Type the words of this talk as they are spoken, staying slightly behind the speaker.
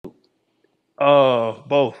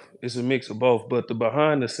Both. It's a mix of both, but the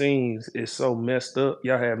behind the scenes is so messed up.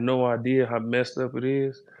 Y'all have no idea how messed up it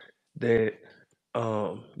is that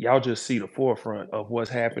y'all just see the forefront of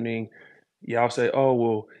what's happening. Y'all say, "Oh,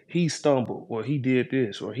 well, he stumbled, or he did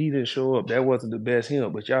this, or he didn't show up. That wasn't the best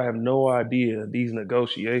him." But y'all have no idea these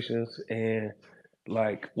negotiations and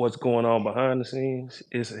like what's going on behind the scenes.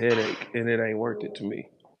 It's a headache, and it ain't worth it to me.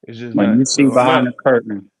 It's just When not. you see So I'm behind out. the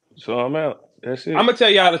curtain, So I'm out. That's I'm it. gonna tell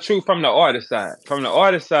y'all the truth from the artist side. From the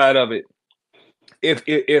artist side of it,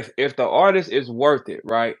 if the artist is worth it,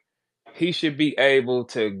 right? He should be able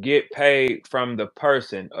to get paid from the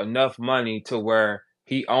person enough money to where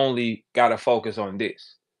he only got to focus on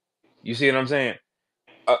this. You see what I'm saying?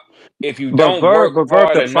 Uh, if you don't work but Verb,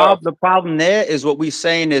 hard enough, the problem there is what we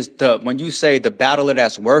saying is the when you say the battler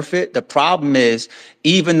that's worth it, the problem is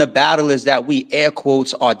even the battlers that we air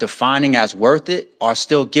quotes are defining as worth it are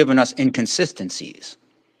still giving us inconsistencies.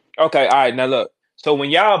 okay, all right, now look. So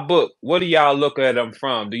when y'all book, what do y'all look at them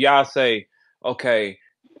from? Do y'all say, okay,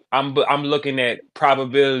 I'm looking at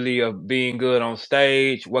probability of being good on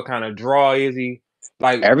stage. What kind of draw is he?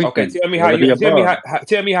 Like, okay, Everything, tell me how all of the you tell me above.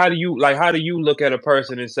 tell me how do you like how do you look at a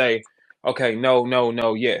person and say, okay, no, no,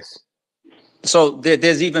 no, yes. So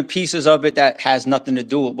there's even pieces of it that has nothing to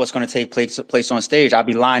do with what's going to take place on stage. I'd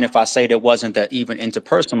be lying if I say there wasn't the even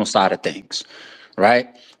interpersonal side of things, right?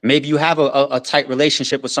 Maybe you have a tight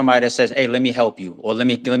relationship with somebody that says, "Hey, let me help you," or let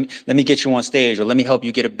me get you on stage, or let me help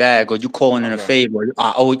you get a bag, or you calling in a Okay, favor.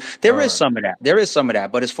 Oh, all there is right. some of that. There is some of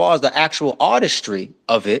that. But as far as the actual artistry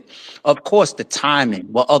of it, of course, the timing,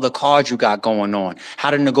 what other cards you got going on,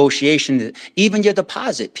 how the negotiation, even your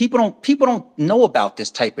deposit. People don't know about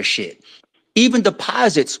this type of shit. Even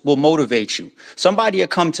deposits will motivate you. Somebody will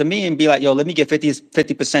come to me and be like, yo, let me get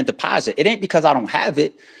 50% deposit. It ain't because I don't have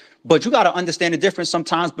it, but you got to understand the difference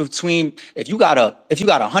sometimes between if you got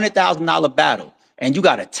 $100,000 battle and you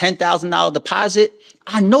got a $10,000 deposit,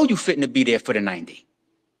 I know you fitting to be there for the 90.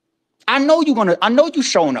 I know you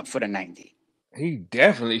showing up for the 90. He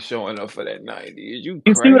definitely showing up for that 90. Is you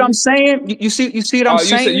You see what I'm crazy? saying? You see what I'm Oh,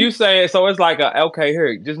 saying? you saying so it's like a okay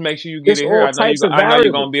here. Just make sure you get It's in here. all types of I know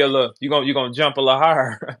you're gonna variables. be a little you gonna jump a little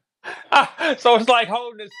higher. So it's like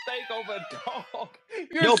holding a steak over a dog.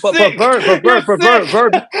 You're Yo, sick. You're sick.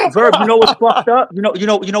 verb. You know what's fucked up? You know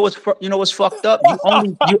what's fucked up?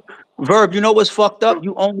 Verb. You know what's fucked up?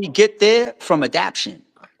 You only get there from adaption.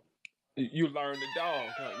 You learn the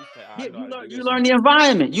dog, huh? You say, I Yeah, know how to do you this learn one. the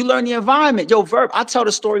environment. You learn the environment. Yo, verb. I tell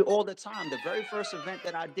the story all the time. The very first event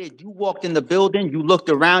that I did, you walked in the building, you looked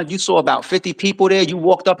around, you saw about 50 people there. You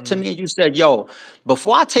walked up to Mhm. me and you said, "Yo,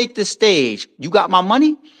 before I take this stage, you got my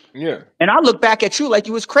money." Yeah. And I look back at you like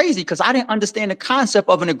you was crazy because I didn't understand the concept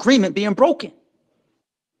of an agreement being broken.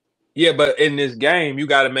 Yeah, but in this game, you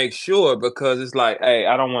got to make sure because it's like, hey,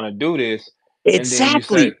 I don't want to do this. And then you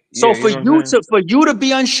say, Exactly. yeah, So you know what I'm saying? for you to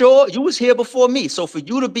be unsure, you was here before me. So for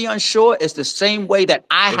you to be unsure, it's the same way that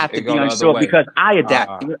I have to It be go the other unsure way. because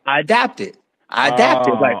Ah. I adapted. I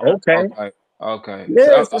adapted. Like, Oh, okay, okay. Okay. yeah,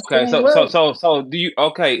 So it's the okay, same way. so do you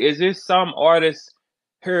okay, is this some artists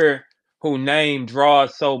here who name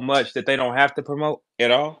draws so much that they don't have to promote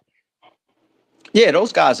at all? Yeah,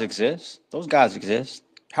 those guys exist. Those guys exist.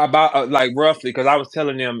 How about like roughly? Because I was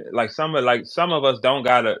telling them like some of us don't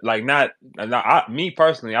gotta like not me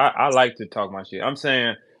personally. I like to talk my shit. I'm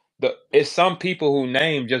saying it's some people who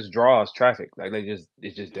name just draws traffic. Like they just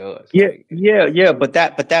it just does. Like Yeah.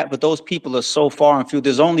 But those people are so far and few.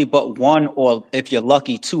 There's only but one, or if you're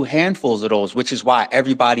lucky, two handfuls of those, which is why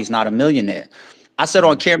everybody's not a millionaire. I said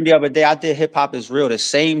on mm, camera the other day, I did Hip Hop Is Real the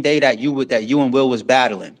same day that you and Will was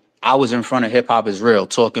battling. I was in front of Hip Hop Is Real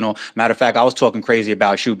talking on. Matter of fact, I was talking crazy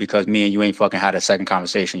about you because me and you ain't fucking had a second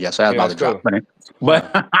conversation yet. So that's yeah, about it's to drop. cool. But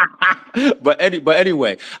Uh, but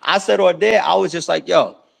anyway, I said on there, I was just like,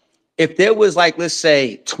 yo, if there was like let's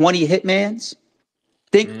say 20 hitmans,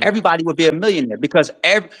 think mm, everybody would be a millionaire because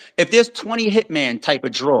if there's 20 hitman type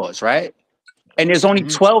of draws, right? And there's only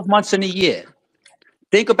mm. 12 months in a year.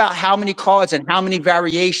 Think about how many cards and how many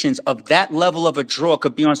variations of that level of a draw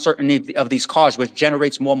could be on certain of these cards, which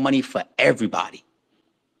generates more money for everybody.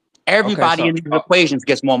 Okay, Everybody so in these equations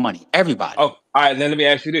gets more money. Everybody. all right. Then let me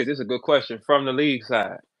ask you this. This is a good question from the league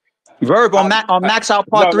side. Verb How? on Uh, max out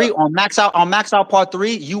no, part three look. on max out part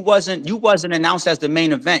three, you wasn't announced as the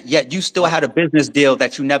main event yet. You still Uh, had a business deal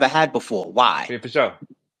that you never had before. Why? yeah, for sure.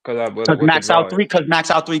 Because what the draw is. Because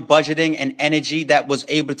Max Out 3 budgeting and energy that was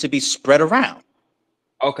able to be spread around.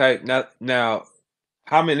 Okay, now,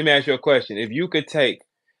 how many? Let me ask you a question. If you could take,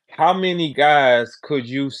 how many guys could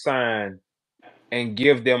you sign and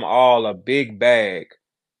give them all a big bag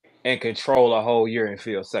and control a whole year and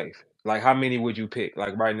feel safe? Like, how many would you pick?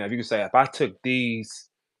 Like right now, if you could say, if I took these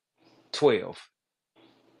 12,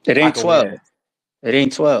 It I ain't could win. 12. It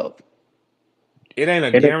ain't 12. It ain't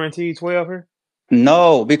a It, guaranteed 12 here.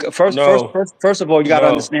 no, because No, first of all, you got to no.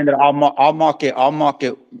 understand that our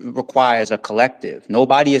market requires a collective.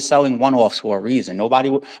 Nobody is selling one-offs for a reason.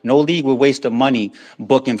 No league would waste the money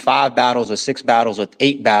booking 5 battles or 6 battles or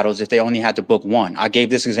 8 battles if they only had to book one. I gave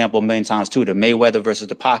this example a million times too, the Mayweather versus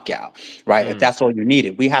the Pacquiao, right? If Mm. that's all you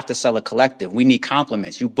needed, we have to sell a collective. We need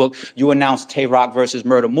compliments. You announce Tay Rock versus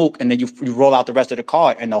Murder Mook, and then you roll out the rest of the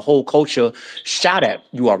card, and the whole culture shot at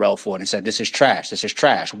URL for it and said, "This is trash. This is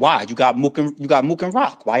trash." Why? You got Mook and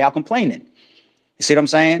Rock. Why y'all complaining? You see what I'm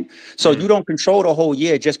saying? So you Mm. don't control the whole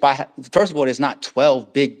year just by. First of all, there's not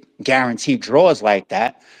 12 big guaranteed draws like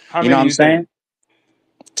that. How You know what many I'm you think? saying?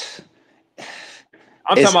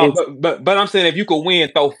 I'm It's talking about, it's but I'm saying if you could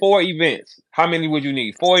win, throw 4 events, how many would you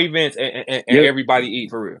need? 4 events and you. everybody eat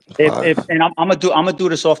for real. If and I'm gonna do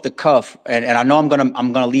this off the cuff, and I know I'm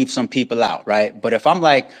gonna leave some people out, right? But if I'm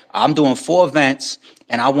like I'm doing 4 events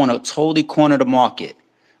and I want to totally corner the market,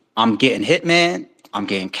 I'm getting Hitman, I'm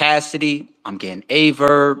getting Cassidy, I'm getting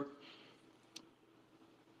Averb.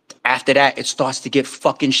 After that, it starts to get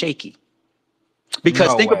fucking shaky.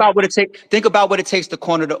 Because No think way. about what it takes. Think about what it takes to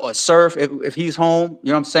corner the or Surf if he's home. You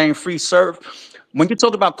know what I'm saying? Free Surf. When you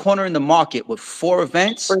talk about cornering the market with 4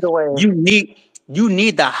 events, Straight away. you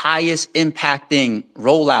need the highest impacting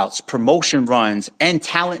rollouts, promotion runs, and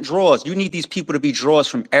talent draws. You need these people to be draws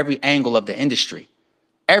from every angle of the industry.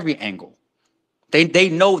 Every angle. They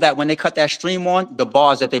know that when they cut that stream on, the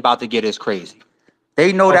bars that they about to get is crazy.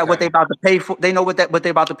 They know that what they Okay. about to pay for, they know what they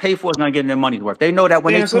about to pay for is gonna get their money's worth. They know that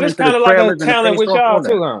when they Damn, so tune this into the kind of like a trailers and the talent face with off, y'all all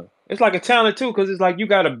that. too, huh? It's like a talent too, because it's like you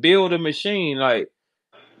got to build a machine. Like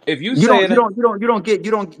if you You say don't you it, don't you don't you don't get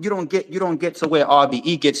you don't get to where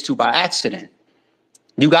RBE gets to by accident.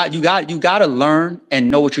 You got to learn and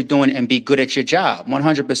know what you're doing and be good at your job.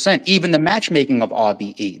 100%. Even the matchmaking of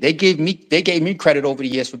RBE, they gave me credit over the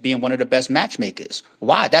years for being one of the best matchmakers.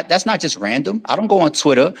 Why? That's not just random. I don't go on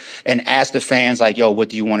Twitter and ask the fans like, "Yo, what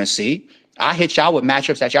do you want to see?" I hit y'all with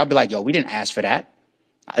matchups that y'all be like, "Yo, we didn't ask for that."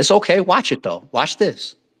 It's okay. Watch it though. Watch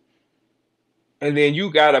this. and then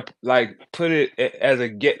you gotta like put it as a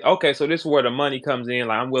get. Okay, so this is where the money comes in.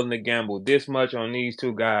 Like I'm willing to gamble this much on these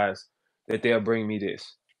two guys that they'll bring me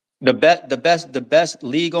this. The best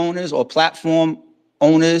league owners or platform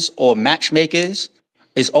owners or matchmakers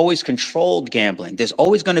is always controlled gambling. There's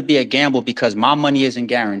always going to be a gamble because my money isn't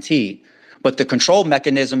guaranteed. But the control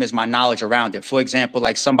mechanism is my knowledge around it. For example,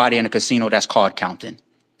 like somebody in a casino that's card counting.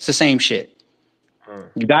 It's the same shit. Hmm.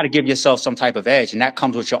 You got to give yourself some type of edge, and that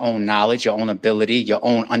comes with your own knowledge, your own ability, your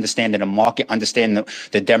own understanding of the market, understanding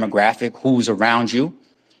the demographic, who's around you.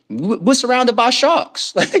 We're surrounded by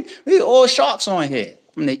sharks. Like we all sharks on here.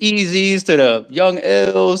 From the EAZYs to the Young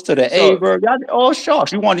Ills to the So Averb. Y'all all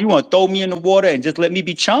sharks. You want to throw me in the water and just let me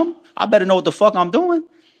be chum? I better know what the fuck I'm doing.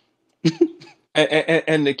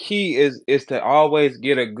 and the key is to always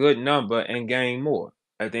get a good number and gain more.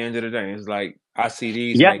 At the end of the day, it's like I see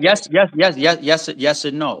these Yeah, making yes, it. yes, yes, yes, yes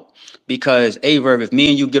and no. Because Averb, if me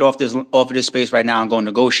and you get off of this space right now and go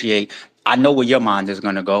negotiate, I know where your mind is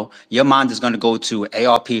gonna go. Your mind is gonna go to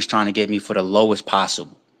ARP is trying to get me for the lowest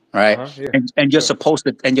possible. Right. Yeah, And you're sure. supposed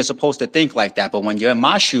to think like that. But when you're in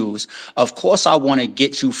my shoes, of course I want to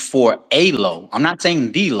get you for a low. I'm not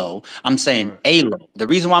saying the low, I'm saying Right, a low. The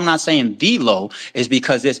reason why I'm not saying the low is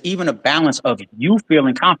because there's even a balance of you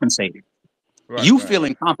feeling compensated. right, You right, right.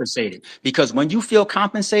 feeling compensated because when you feel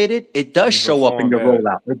compensated, it does You show up in perform your better.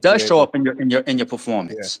 rollout. It does Yeah, it show do. up in your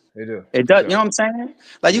Yeah, performance. it do It for does. You sure. know what I'm saying?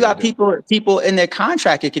 Like you Yeah, it got do. people in their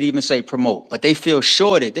contract. It could even say promote, but they feel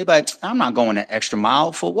shorted. They like, I'm not going the extra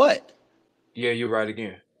mile for what? Yeah, you're right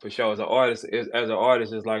again. For sure. As an artist, as an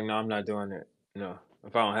artist, it's like, no, I'm not doing that. No,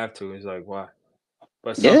 if I don't have to, it's like, why?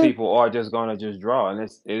 But some Yeah, people are just gonna just draw, and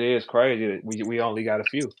it is crazy that we only got a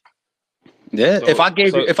few. yeah. If So I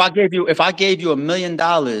gave you, so if I gave you, if I gave you $1 million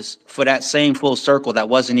for that same full circle that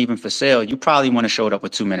wasn't even for sale, you probably want to show it up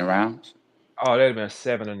with 2 minute rounds. oh, that'd have been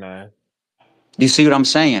 7 or 9. You see what I'm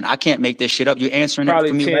saying? I can't make this shit up. You're answering it Probably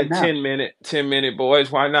for me right 10, now. 10 minute, 10 minute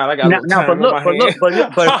boys. Why not? I got a little Now, but time on look, my but look,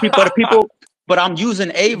 hand. but I'm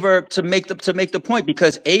using a verb to make the point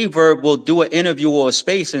because a verb will do an interview or a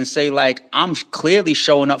space and say like, I'm clearly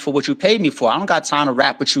showing up for what you paid me for. I don't got time to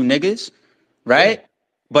rap with you niggas, Yeah, right?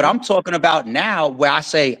 But yeah. I'm talking about now where I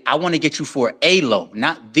say I want to get you for a low,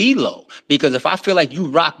 not the low, because if I feel like you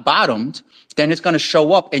rock bottomed, then it's going to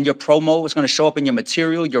show up in your promo. It's going to show up in your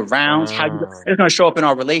material, your rounds, Uh, it's going to show up in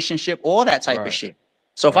our relationship, all that type of right, shit.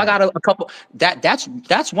 So if I right. got a couple,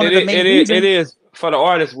 that's one It of the is, main it is, it reasons. is for the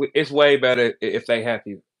artist. It's way better if they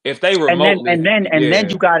happy. If they And then remotely,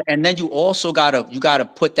 yeah, you also gotta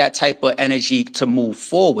put that type of energy to move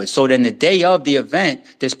forward. So then the day of the event,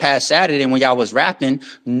 this past Saturday when y'all was rapping,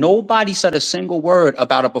 nobody said a single word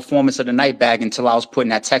about a performance of the night bag until I was putting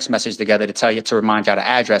that text message together to remind y'all the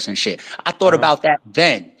address and shit. I thought about that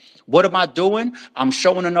then. What am I doing? I'm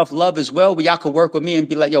showing enough love as well where y'all could work with me and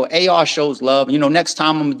be like, yo, AR shows love. You know, next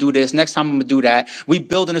time I'm gonna do this, next time I'm gonna do that. We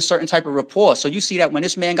building a certain type of rapport. So you see that when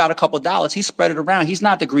this man got a couple dollars, he spread it around. He's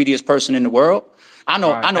not the greediest person in the world. I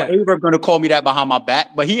know right, Averb gonna call me that behind my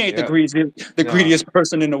back, but he ain't yeah, the no. greediest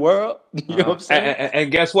person in the world. You know what I'm saying?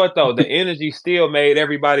 And guess what though? The energy still made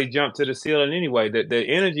everybody jump to the ceiling anyway. The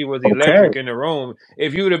energy was Okay. electric in the room.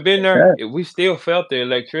 If you would have been there, Okay. we still felt the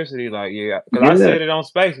electricity. Like yeah, because I Yeah. said it on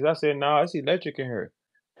Spaces. I said, "No, it's electric in here."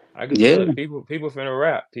 I could Yeah. feel it. People finna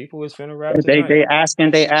rap. People is finna rap They tonight.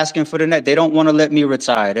 they asking for the net. They don't want to let me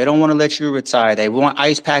retire. They don't want to let you retire. They want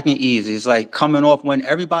ice packing easy. It's like coming off when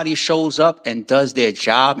everybody shows up and does their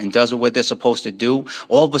job and does what they're supposed to do.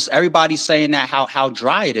 All of us, everybody's saying that how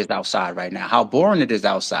dry it is outside right now, how boring it is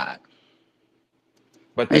outside.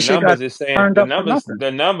 But the That shit got numbers is saying turned up for nothing.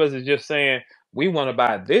 the numbers is just saying we want to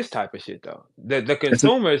buy this type of shit though. The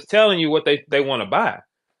consumer is telling you what they want to buy.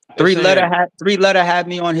 They're saying, Three letter had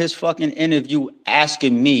me on his fucking interview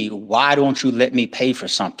asking me, why don't you let me pay for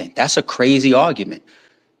something? That's a crazy argument.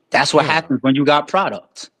 That's what damn, happens when you got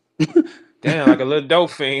products. damn, like a little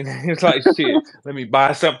dope fiend. It's like shit. Let me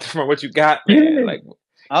buy something from what you got, man. Yeah. Like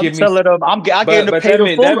I'm give me. telling them, I gave him the But pay that to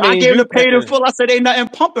mean that full. I means gave him you the pay to paying. full. I said, ain't nothing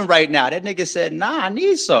pumping right now. That nigga said, nah, I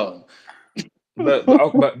need some.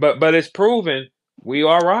 But it's proven we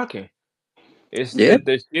are rocking. It's Yeah,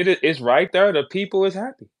 the shit. It's right there. The people is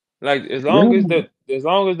happy. Like yeah. as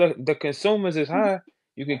long as the consumers is high,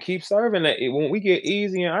 you can keep serving that. When we get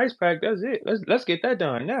easy and ice pack, that's it. Let's get that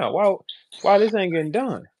done now. Why this ain't getting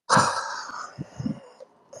done?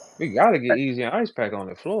 We gotta get easy and ice pack on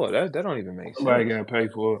the floor. That don't even make Somebody sense. gotta pay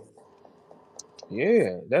for it.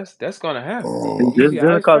 Yeah, that's gonna happen. There's, Easy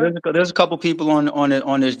there's, a ice couple, pack. there's a couple people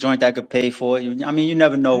on this joint that could pay for it. I mean, you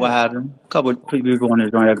never know what Yeah, happened. A couple people on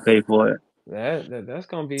this joint that could pay for it. that's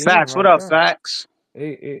gonna be it Facts. What right up, there. Facts?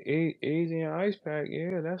 Easy and ice pack.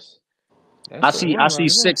 Yeah, that's I the see I one see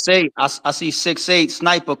right there. 6'8". I see 6'8"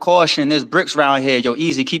 sniper caution. There's bricks around here. Yo,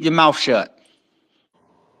 easy. Keep your mouth shut.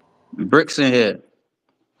 Bricks in here.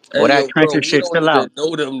 Or Hey, that yo, bro, trencher we shit don't still even out.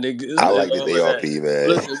 know them niggas I and like this all of ARP, that. man.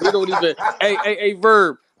 Listen, we don't even. Hey,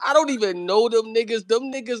 Verb. I don't even know them niggas.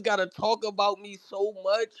 Them niggas gotta talk about me so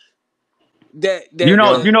much that You that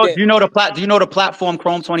know, Yo, that that. do you know the platform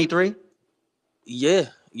Chrome 23? Yeah.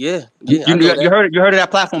 I know that. You heard of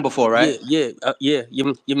that platform before, right? Yeah.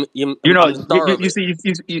 You know, I'm the star of you it. see,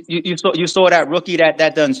 you saw that rookie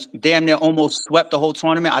that done damn near almost swept the whole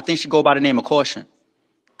tournament. I think she go by the name of Caution.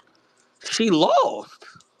 She lost.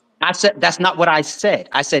 I said that's not what I said.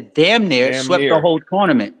 I said damn near damn swept the near. whole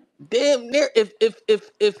tournament. Damn near. If if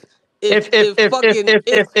If if if fucking if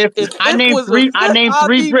if, if I if named was a three, I fifth, named I'd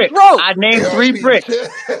three be bricks. drunk. I named three ARP,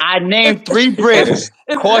 bricks. I named three If bricks.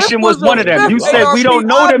 if Caution was was a one of Yeah, them. she fifth We lost. ARP, don't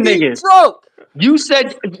know I'd them be niggas. drunk. You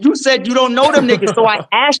said you don't know them niggas. So I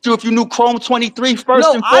asked you if you knew Chrome 23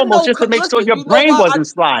 first No, and I foremost, know. just to make sure Listen, your you know brain why? wasn't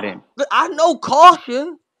sliding. I know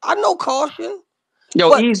caution. I know caution.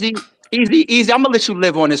 Yo, But easy. I'm gonna let you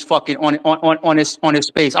live on this fucking on this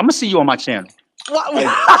space. I'm gonna see you on my channel.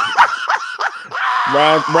 what?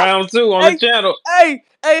 Round two on the hey, channel.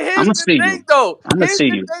 I'm Here's gonna the see thing you. though. I'm gonna Here's see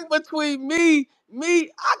the you. thing between me.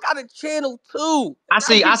 I got a channel too, I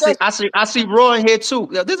and see, I see, I see, I see Raw in here too.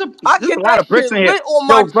 Yo, I there's a get lot that of bricks shit in here. lit on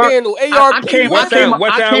my Yo, Bert, channel. ARP What and time? me.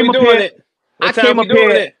 What I time came we up doing here. it? What time we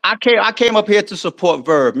doing it? I came up here to support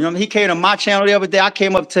Verb. You know, he came to my channel the other day. I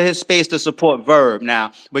came up to his space to support Verb.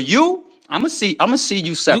 Now, but you, I'm gonna see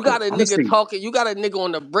you You separate. got a I'm gonna nigga see you. talking. You got a nigga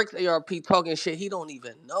on the bricks ARP talking shit he don't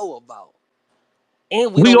even know about,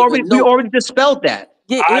 and we don't even We know. already dispelled that.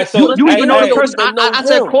 Yeah, All right, so You listen, even hey, know and the we hey, don't person. even know I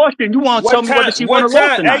said him. caution. You want to tell what me whether time? she won What or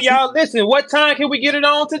lost time? or Hey, not? y'all, listen. What time can we get it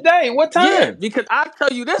on today? What Yeah, time? because I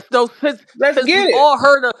tell you this though, Let's get it.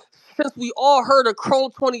 since we all heard of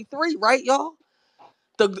Chrome 23, right, y'all?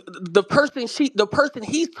 The the person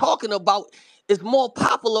he's talking about is more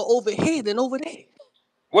popular over here than over there.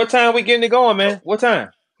 What time we getting it going, man? What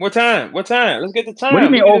time? What time? What time? Let's get the What do you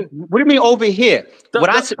time. We mean? need to. What do you mean over here? The What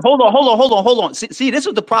I the said? Hold on. See, this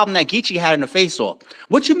is the problem that Geechee had in the face off.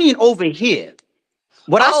 What you mean over here?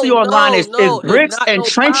 What I see Oh online is no, it's bricks not and no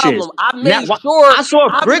trenches. problem. Now, I saw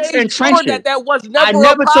I bricks made and sure trenches. that was I never a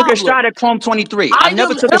never took a problem. shot at Chrome 23. I I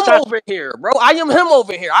never am took a him shot. over here, bro. I am him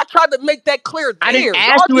over here. I tried to make that clear I didn't there.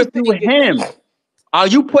 ask Y'all you if just you didn't were get that. him. Are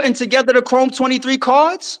you putting together the Chrome 23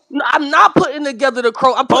 cards? No, I'm not putting together the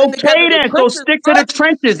crow. I'm putting together Okay the then, so trenches, stick to bro. the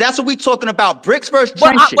trenches. That's what we talking about. Bricks versus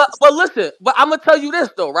trenches. But listen, but I'm gonna tell you this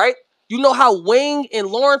though, right? You know how Wing and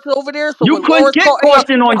Lawrence are over there. So You when couldn't Lawrence get called AR,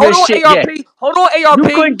 caution on your hold shit on yet. ARP, hold on ARP, You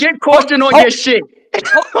couldn't get hold, caution on hold, your shit.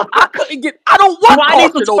 I couldn't get. I don't Do want I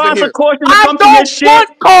need to caution over sponsor here. caution to I come to your don't shit?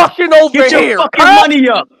 want caution over Get your here, fucking cuz. money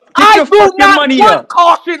up. Get I your do fucking not money want up.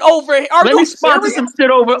 caution over here. Are Let you me sponsor serious? some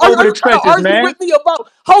shit over Are the you trying to trenches, argue man. with me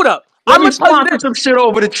about? Hold up. Let I'm me gonna tell you sponsor this. some shit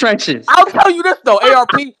over the trenches. I'll tell you this though,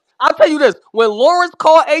 ARP. I'll tell you this. When Lawrence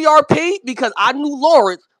called ARP, because I knew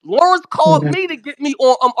Lawrence, Lawrence called me to get me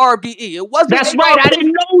on RBE. It wasn't That's right. ARP. I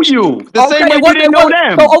didn't know you. The Okay, same way it you wasn't. didn't It know wasn't.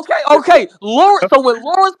 them. So okay. Lawrence. So when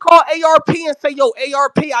Lawrence called ARP and say, "Yo,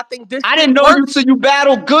 ARP, I think this I shit didn't know you works," till you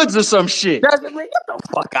battle goods or some shit. doesn't mean get the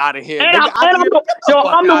fuck out of here, And nigga. I'm the, Get the yo,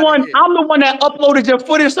 fuck out of here. I'm the one that uploaded your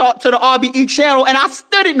footage to the RBE channel, and I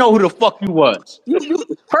still didn't know who the fuck you was. You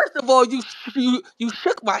first of all, you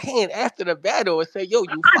shook my hand after the battle and said, "Yo,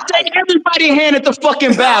 you I fired." take everybody hand at the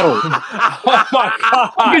fucking battle. Oh my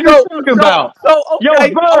What are God. you talking about?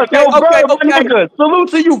 Okay, Yo, Verb, my okay. nigga. Salute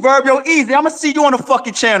to you, Verb. Yo, easy. I'ma see you on the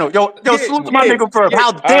fucking channel. Yo, Yeah, salute to my yeah, nigga Verb. yeah.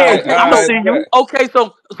 How dare All you? right, I'ma all So see right, you. bet. okay,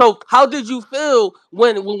 so how did you feel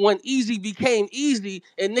when Easy became Easy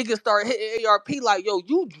and niggas started hitting ARP like, yo,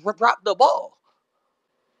 you dropped the ball?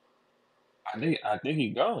 I think he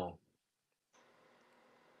gone.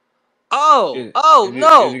 Oh Is he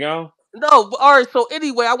no. gone? No, but all right. So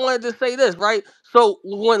anyway, I wanted to say this, right? So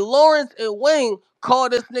when Lawrence and Wayne call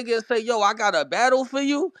this nigga and say, "Yo, I got a battle for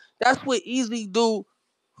you," that's what Easy do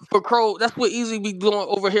for Crow. That's what Easy be doing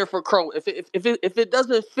over here for Crow. If it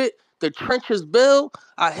doesn't fit the trenches bill,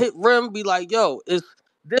 I hit Rim, be like, "Yo, it's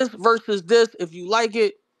this versus this. If you like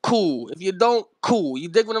it, cool. If you don't, cool." You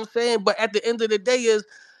dig what I'm saying? But at the end of the day, is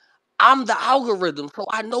I'm the algorithm, so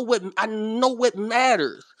I know what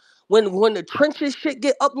matters. When the trenches shit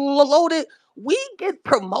get uploaded, we get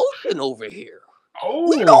promotion over here.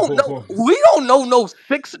 We don't know. Oh, We don't know no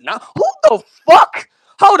 6 9. Who the fuck?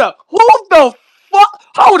 Hold up. Who the fuck?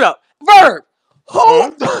 Hold up. Verb.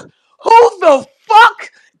 huh? Who the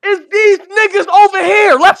fuck is these niggas over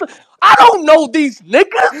here? I don't know these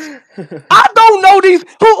niggas. I don't know these. Who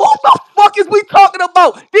the fuck is we talking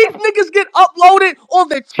about? These niggas get uploaded on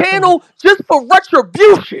the channel just for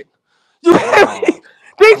retribution. You hear me? Wow.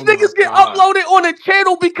 These Oh my niggas get God. uploaded on the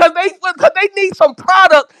channel because they need some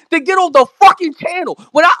product to get on the fucking channel.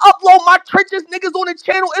 When I upload my trenches niggas on the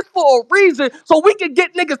channel, it's for a reason so we can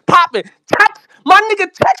get niggas popping. My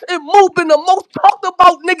nigga Tex and Moo been the most talked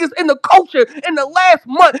about niggas in the culture in the last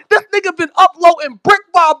month. This nigga been uploading brick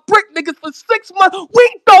by brick niggas for 6 months.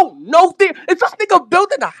 We don't know this. Is this nigga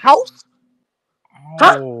building a house?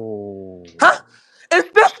 Huh? Oh. Huh? Is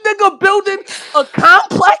this nigga building a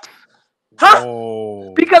complex? Huh?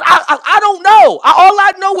 Whoa. Because I don't know. All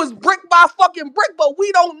I know is brick by fucking brick, but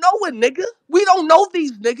we don't know it, nigga. We don't know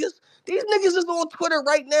these niggas. These niggas is on Twitter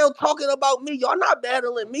right now talking about me. Y'all not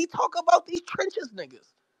battling me. Talk about these trenches niggas.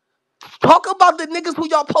 Talk about the niggas who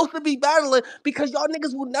y'all supposed to be battling because y'all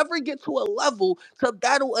niggas will never get to a level to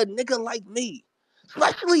battle a nigga like me.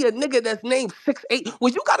 Especially a nigga that's named 6'8".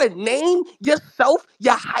 When you gotta name yourself,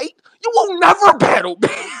 your height, you will never battle me.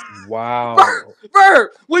 Verb, Wow.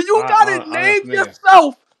 when you gotta I name understand.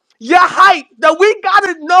 yourself your height, that we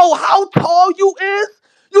gotta know how tall you is,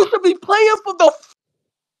 you should be playing for the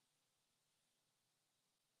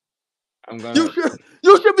I'm you gonna.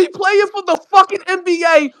 should be playing for the fucking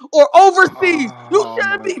NBA or overseas. You Oh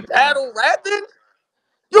shouldn't my be God. battle rapping.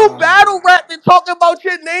 You Oh. battle rapping talking about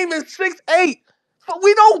your name is 6'8". But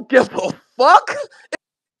we don't give a fuck.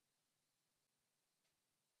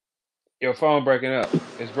 Your phone breaking up.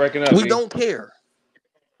 It's breaking up, We E. don't care.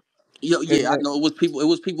 Yo, It's yeah, I break. know it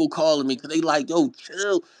was people calling me because they like, yo,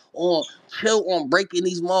 chill on breaking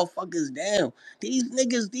these motherfuckers down. These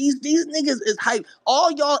niggas is hype.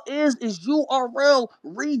 All y'all is URL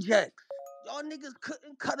rejects. Y'all niggas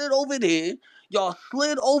couldn't cut it over there. Y'all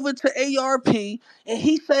slid over to ARP and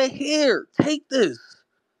he said, here, take this.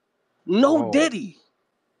 No Whoa. Diddy.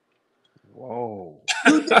 Whoa.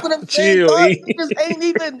 You dig what I'm saying? Chill, Y'all E. niggas ain't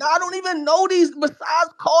even, I don't even know these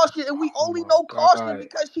besides Caution. And we Oh only my know Caution God.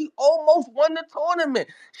 because she almost won the tournament.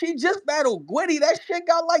 She just battled Gwitty. That shit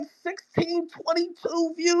got like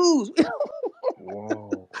 1622 views.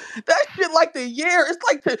 Whoa. That shit like the year.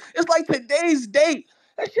 It's like today's date.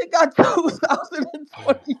 That shit got Oh,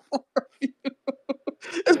 2024 views.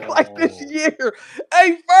 It's like this whoa. year.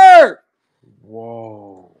 Hey, Ferg,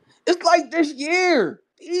 Whoa. it's like this year.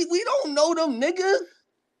 We don't know them niggas.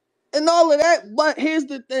 And all of that. But here's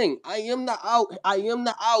the thing: I am the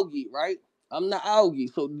Augie, right? I'm not algae.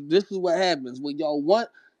 So this is what happens when y'all want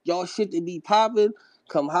y'all shit to be popping.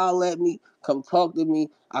 Come holler at me. Come talk to me.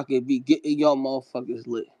 I could be getting y'all motherfuckers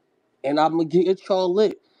lit, and I'm gonna get y'all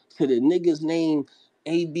lit to the niggas name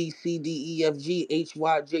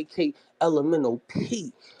ABCDEFGHYJK elemental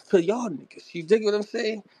P. To y'all niggas, you dig what I'm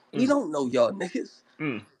saying? We Mm, don't know y'all niggas.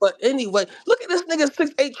 mm. But anyway, look at this nigga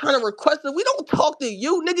 6'8" trying to request it. We don't talk to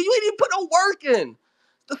you, nigga. You ain't even put no work in.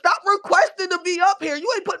 To stop requesting to be up here.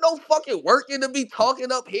 You ain't put no fucking work in to be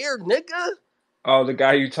talking up here, nigga. Oh, the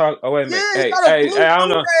guy you talk. Oh, wait a minute. Yeah, he Hey, got a hey, hey, blue I don't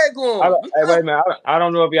know. do-rag on. Hey, wait a minute. I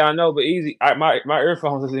don't know if y'all know, but Easy. My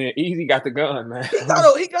earphones is in. Easy got the gun, man.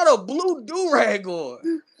 He got a blue do-rag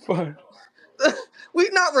on. Fuck. We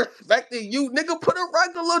not respecting you, nigga. Put a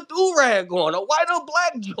regular do-rag on, a white or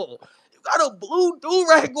black joint. You got a blue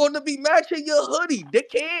do-rag on to be matching your hoodie,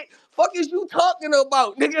 dickhead. Fuck is you talking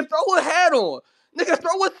about, nigga? Throw a hat on. Nigga,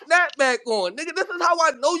 throw a snapback on. Nigga, this is how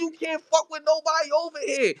I know you can't fuck with nobody over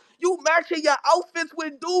here. You matching your outfits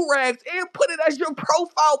with do-rags and put it as your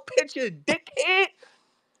profile picture, dickhead.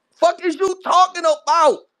 Fuck is you talking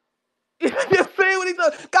about? You see what he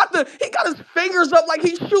does? He got his fingers up like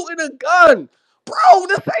he's shooting a gun. Bro,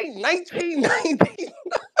 this ain't 1990.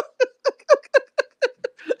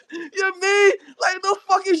 You mean? Like the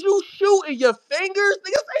fuck is you shooting? Your fingers?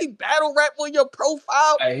 Niggas ain't battle rap on your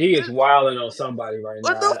profile. Hey, he is wilding on somebody right What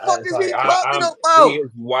now. the fuck It's is like he talking he about?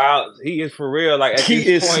 is wild. He is for real. Like at He this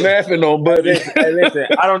is point, snapping on hey, Buddy. listen.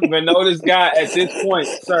 I don't even know this guy at this point,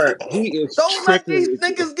 sir. He is Don't let tripping these with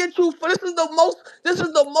you. niggas get you for this is the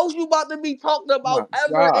most you about to be talking My about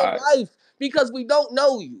ever in God. life because we don't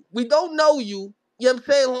know you. We don't know you. You know what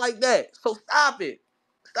I'm saying like that. So stop it.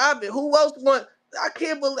 Stop it. Who else want I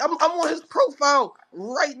can't believe I'm on his profile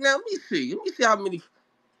right now. Let me see. Let me see how many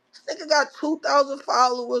this nigga got 2,000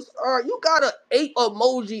 followers. All right, you got a 8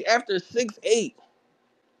 emoji after 6'8".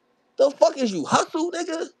 The fuck is you hustle,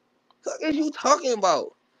 nigga? Fuck is you talking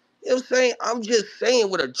about? You know what I'm saying? I'm just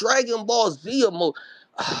saying with a Dragon Ball Z emoji.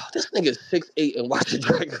 This nigga's 6'8" and watching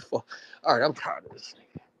Dragon Ball. All right, I'm tired of this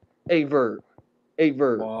nigga. A verb. A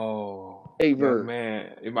verb. Whoa, A young verb.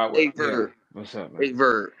 man. You might. A Yeah. verb. What's up, man? A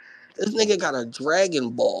verb. This nigga got a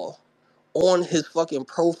Dragon Ball on his fucking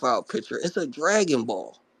profile picture. It's a Dragon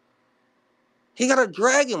Ball. He got a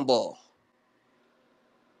Dragon Ball.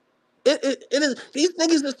 It is these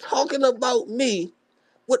niggas is talking about me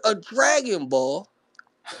with a Dragon Ball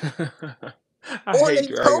I on hate their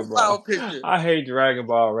Dragon Ball. profile picture. I hate Dragon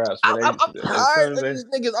Ball raps. But I'm as tired soon as of they, these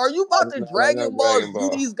niggas. Are you I about do to not like no Dragon Ball Dragon Z Ball.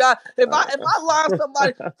 these guys? If I lie Uh,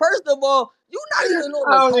 somebody, first of all, you not even on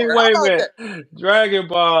I the don't card. even How wait a about that? minute. Dragon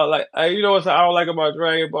Ball, like you know what I don't like about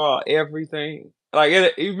Dragon Ball? Everything.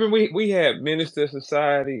 Like even we had Minister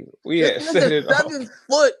Society. We This had set nigga it off. 7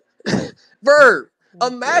 foot verb. Crazy.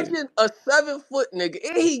 Imagine a 7 foot nigga,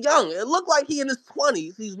 and he young. It looked like he in his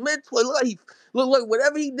 20s. He's mid-20s. Look like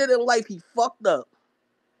whatever he did in life, he fucked up.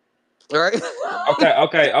 All right. Okay.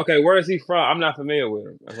 Where is he from? I'm not familiar with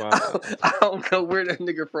him. That's why I'm I don't know where that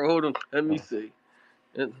nigga from. Hold on. Let me see.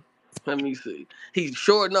 Let me see. He's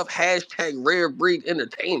sure enough hashtag rare breed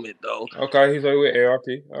entertainment though. okay. He's like with ARP.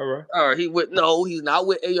 All right. All right, no, he's not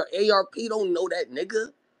with ARP. Don't know that nigga.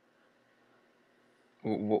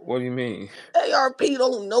 What do you mean? ARP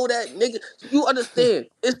don't know that nigga. You understand?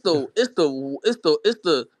 It's the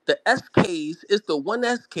SKs. It's the one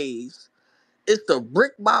SKs. It's the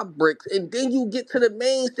brick by bricks, and then you get to the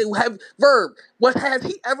main thing. Have Verb? What has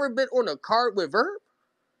he ever been on a card with Verb?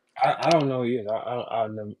 I don't know yet. I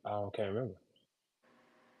don't can't remember.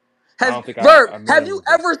 I Has don't think Verb? I met Have him you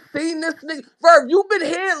before. ever seen this nigga? Verb, you've been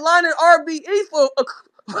headlining RBE for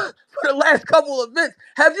the last couple of events.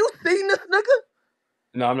 Have you seen this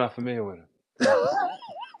No, I'm not familiar with him. No, nigga?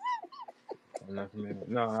 I'm not familiar.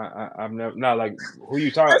 No, I've never. Not like who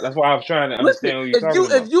you talking. That's why I was trying to Listen, understand who you if talking you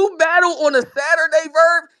about. if you battle on a Saturday,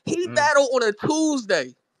 Verb, he Mm. battle on a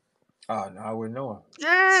Tuesday. Oh no, I wouldn't know him.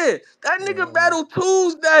 Yeah, that Yeah, I nigga don't know. battle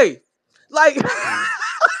Tuesday. Like, Mm.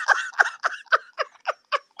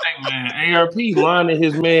 Hey man, ARP lining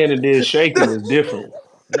his man and then shaking is different.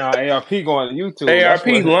 No, ARP going to YouTube. That's ARP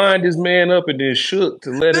what. lined his man up and then shook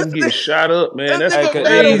to let this him get nigga, shot up, man. this That's Hey, nigga cause yeah,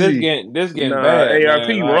 battle. crazy. this getting Nah, bad, ARP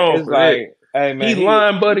man. Like wrong it's for that. like, hey He man,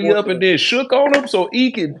 lined he Buddy up wants and to. then shook on him so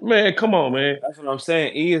he could, man, come on, man. That's what I'm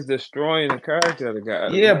saying. He is destroying the character of the guy,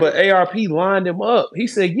 of the Yeah, but man. ARP lined him up. He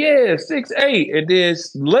said, yeah, 6'8", and then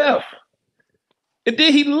left. And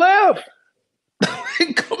then he left.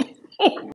 Come on.